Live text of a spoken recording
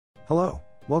Hello,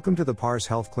 welcome to the PARS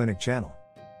Health Clinic channel.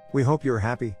 We hope you're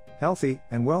happy, healthy,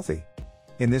 and wealthy.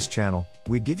 In this channel,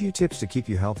 we give you tips to keep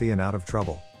you healthy and out of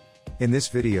trouble. In this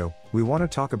video, we want to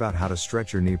talk about how to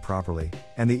stretch your knee properly,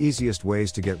 and the easiest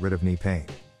ways to get rid of knee pain.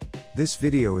 This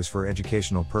video is for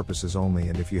educational purposes only,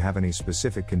 and if you have any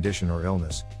specific condition or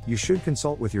illness, you should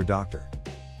consult with your doctor.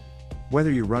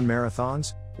 Whether you run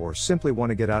marathons, or simply want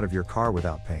to get out of your car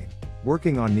without pain,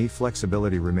 working on knee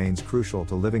flexibility remains crucial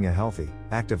to living a healthy,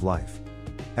 active life.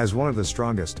 As one of the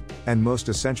strongest and most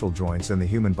essential joints in the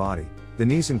human body, the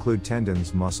knees include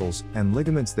tendons, muscles, and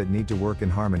ligaments that need to work in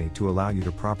harmony to allow you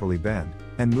to properly bend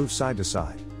and move side to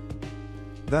side.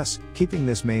 Thus, keeping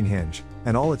this main hinge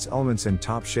and all its elements in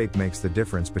top shape makes the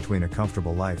difference between a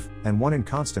comfortable life and one in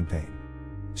constant pain.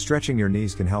 Stretching your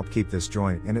knees can help keep this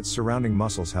joint and its surrounding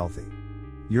muscles healthy.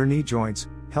 Your knee joints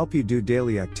help you do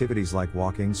daily activities like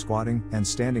walking, squatting, and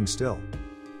standing still.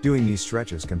 Doing knee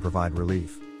stretches can provide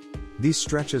relief. These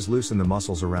stretches loosen the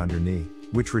muscles around your knee,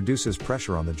 which reduces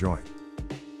pressure on the joint.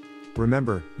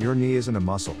 Remember, your knee isn't a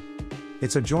muscle.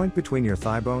 It's a joint between your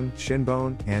thigh bone, shin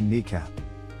bone, and kneecap.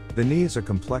 The knee is a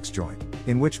complex joint,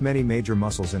 in which many major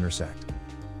muscles intersect.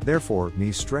 Therefore,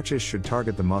 knee stretches should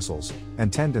target the muscles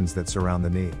and tendons that surround the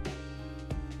knee.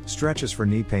 Stretches for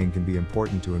knee pain can be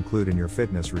important to include in your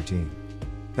fitness routine.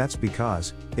 That's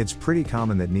because it's pretty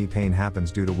common that knee pain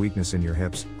happens due to weakness in your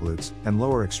hips, glutes, and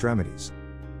lower extremities.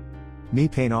 Knee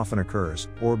pain often occurs,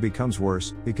 or becomes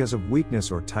worse, because of weakness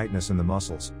or tightness in the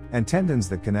muscles and tendons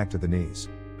that connect to the knees.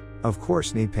 Of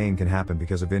course, knee pain can happen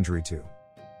because of injury too.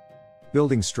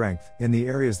 Building strength in the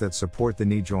areas that support the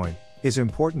knee joint is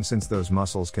important, since those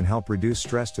muscles can help reduce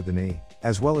stress to the knee,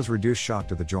 as well as reduce shock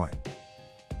to the joint.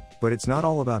 But it's not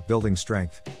all about building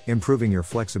strength. Improving your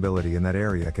flexibility in that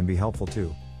area can be helpful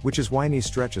too, which is why knee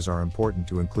stretches are important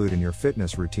to include in your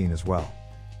fitness routine as well.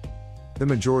 The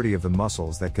majority of the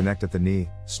muscles that connect at the knee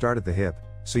start at the hip,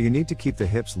 so you need to keep the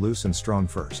hips loose and strong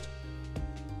first.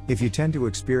 If you tend to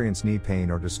experience knee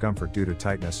pain or discomfort due to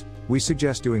tightness, we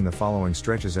suggest doing the following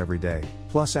stretches every day,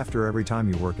 plus after every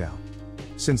time you work out.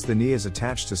 Since the knee is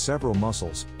attached to several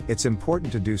muscles, it's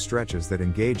important to do stretches that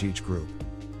engage each group.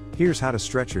 Here's how to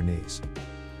stretch your knees.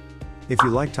 If you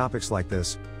like topics like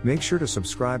this, make sure to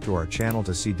subscribe to our channel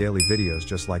to see daily videos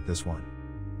just like this one.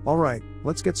 Alright,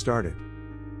 let's get started.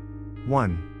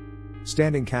 1.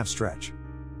 Standing calf stretch.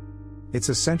 It's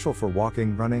essential for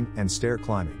walking, running, and stair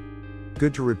climbing.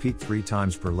 Good to repeat 3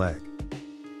 times per leg.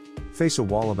 Face a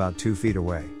wall about 2 feet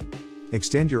away.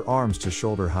 Extend your arms to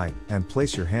shoulder height and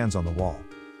place your hands on the wall.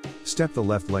 Step the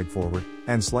left leg forward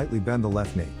and slightly bend the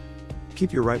left knee.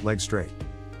 Keep your right leg straight.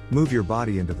 Move your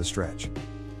body into the stretch.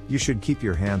 You should keep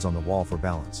your hands on the wall for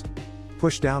balance.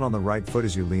 Push down on the right foot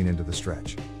as you lean into the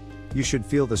stretch. You should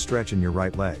feel the stretch in your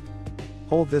right leg.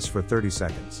 Hold this for 30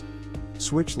 seconds.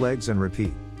 Switch legs and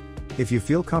repeat. If you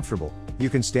feel comfortable, you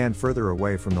can stand further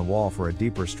away from the wall for a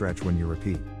deeper stretch when you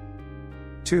repeat.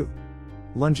 2.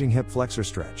 Lunging hip flexor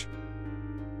stretch.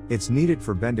 It's needed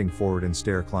for bending forward and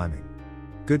stair climbing.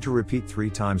 Good to repeat 3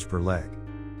 times per leg.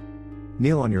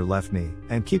 Kneel on your left knee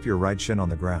and keep your right shin on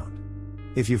the ground.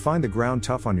 If you find the ground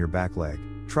tough on your back leg,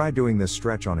 try doing this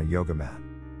stretch on a yoga mat.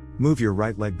 Move your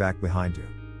right leg back behind you.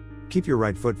 Keep your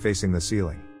right foot facing the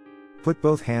ceiling. Put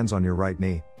both hands on your right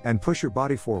knee and push your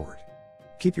body forward.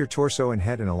 Keep your torso and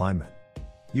head in alignment.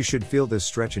 You should feel this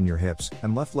stretch in your hips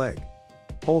and left leg.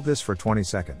 Hold this for 20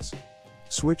 seconds.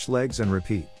 Switch legs and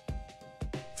repeat.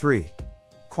 3.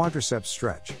 Quadriceps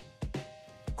stretch.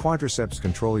 Quadriceps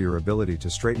control your ability to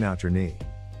straighten out your knee.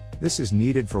 This is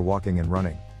needed for walking and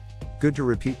running. Good to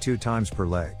repeat 2 times per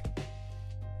leg.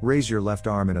 Raise your left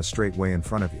arm in a straight way in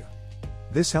front of you.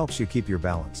 This helps you keep your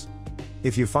balance.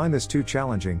 If you find this too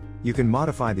challenging, you can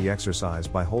modify the exercise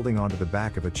by holding onto the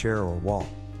back of a chair or wall.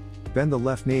 Bend the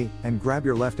left knee and grab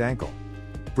your left ankle.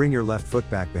 Bring your left foot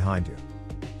back behind you.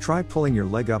 Try pulling your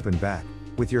leg up and back,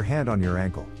 with your hand on your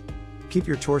ankle. Keep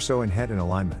your torso and head in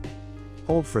alignment.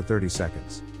 Hold for 30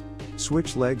 seconds.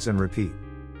 Switch legs and repeat.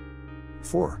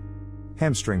 4.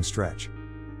 Hamstring stretch.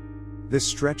 This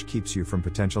stretch keeps you from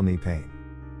potential knee pain.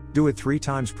 Do it 3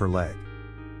 times per leg.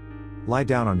 Lie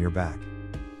down on your back.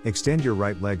 Extend your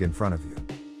right leg in front of you.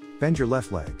 Bend your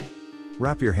left leg.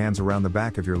 Wrap your hands around the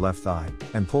back of your left thigh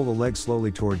and pull the leg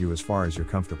slowly toward you as far as you're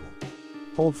comfortable.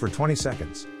 Hold for 20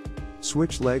 seconds.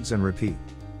 Switch legs and repeat.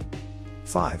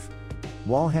 5.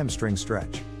 Wall hamstring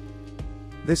stretch.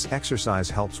 This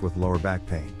exercise helps with lower back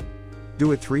pain.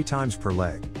 Do it 3 times per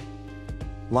leg.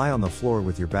 Lie on the floor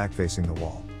with your back facing the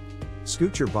wall.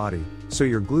 Scoot your body so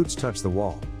your glutes touch the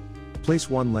wall. Place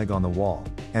one leg on the wall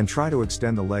and try to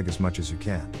extend the leg as much as you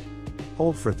can.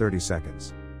 Hold for 30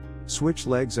 seconds. Switch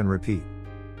legs and repeat.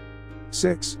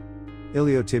 6.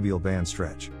 Iliotibial band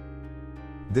stretch.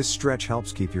 This stretch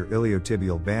helps keep your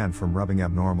iliotibial band from rubbing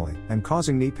abnormally and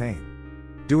causing knee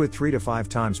pain. Do it 3 to 5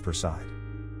 times per side.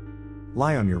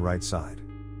 Lie on your right side.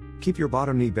 Keep your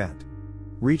bottom knee bent.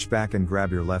 Reach back and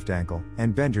grab your left ankle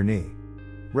and bend your knee.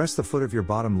 Rest the foot of your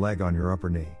bottom leg on your upper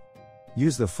knee.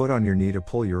 Use the foot on your knee to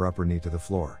pull your upper knee to the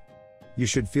floor. You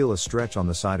should feel a stretch on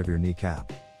the side of your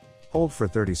kneecap. Hold for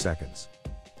 30 seconds.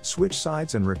 Switch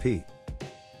sides and repeat.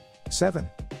 7.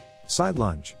 Side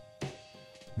lunge.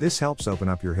 This helps open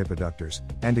up your hip adductors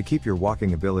and to keep your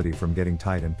walking ability from getting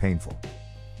tight and painful.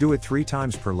 Do it 3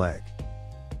 times per leg.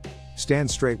 Stand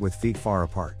straight with feet far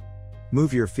apart.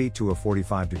 Move your feet to a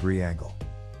 45-degree angle.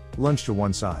 Lunge to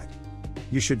one side.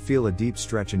 You should feel a deep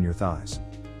stretch in your thighs.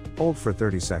 Hold for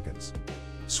 30 seconds.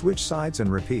 Switch sides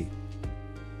and repeat.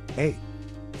 8.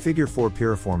 Figure 4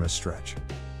 piriformis stretch.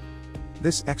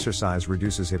 This exercise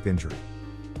reduces hip injury.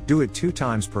 Do it 2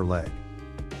 times per leg.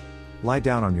 Lie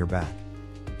down on your back.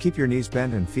 Keep your knees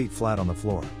bent and feet flat on the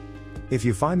floor. If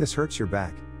you find this hurts your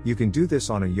back, you can do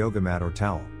this on a yoga mat or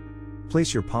towel.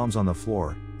 Place your palms on the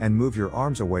floor and move your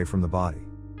arms away from the body.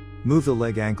 Move the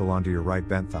leg ankle onto your right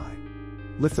bent thigh.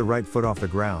 Lift the right foot off the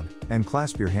ground and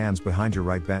clasp your hands behind your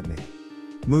right bent knee.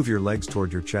 Move your legs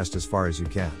toward your chest as far as you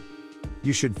can.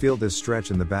 You should feel this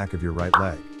stretch in the back of your right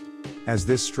leg. As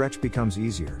this stretch becomes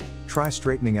easier, try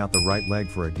straightening out the right leg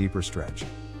for a deeper stretch.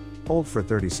 Hold for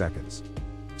 30 seconds.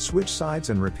 Switch sides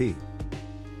and repeat.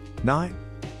 9.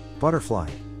 Butterfly.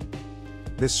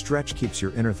 This stretch keeps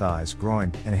your inner thighs,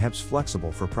 groin, and hips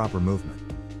flexible for proper movement.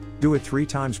 Do it 3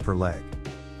 times per leg.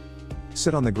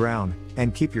 Sit on the ground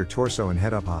and keep your torso and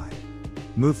head up high.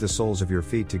 Move the soles of your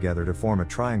feet together to form a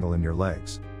triangle in your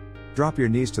legs. Drop your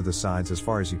knees to the sides as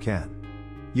far as you can.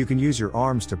 You can use your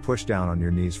arms to push down on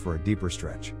your knees for a deeper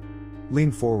stretch.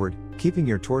 Lean forward, keeping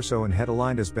your torso and head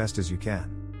aligned as best as you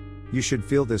can. You should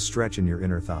feel this stretch in your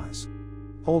inner thighs.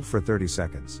 Hold for 30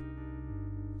 seconds.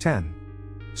 10.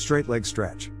 Straight leg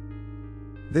stretch.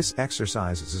 This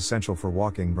exercise is essential for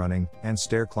walking, running, and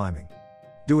stair climbing.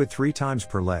 Do it 3 times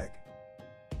per leg.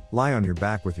 Lie on your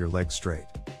back with your legs straight.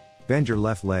 Bend your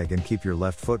left leg and keep your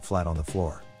left foot flat on the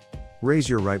floor. Raise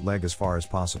your right leg as far as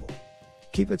possible.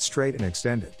 Keep it straight and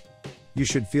extended. You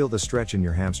should feel the stretch in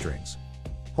your hamstrings.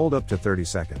 Hold up to 30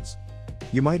 seconds.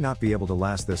 You might not be able to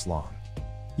last this long.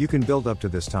 You can build up to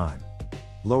this time.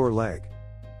 Lower leg.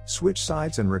 Switch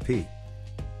sides and repeat.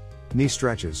 Knee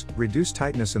stretches reduce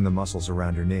tightness in the muscles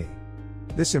around your knee.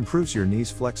 This improves your knee's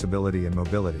flexibility and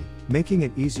mobility, making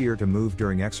it easier to move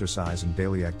during exercise and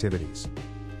daily activities.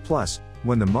 Plus,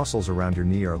 when the muscles around your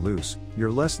knee are loose,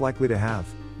 you're less likely to have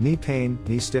knee pain,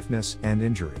 knee stiffness, and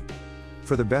injury.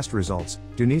 For the best results,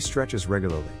 do knee stretches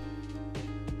regularly.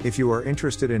 If you are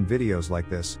interested in videos like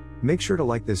this, make sure to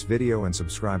like this video and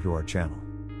subscribe to our channel.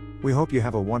 We hope you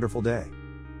have a wonderful day.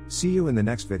 See you in the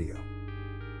next video.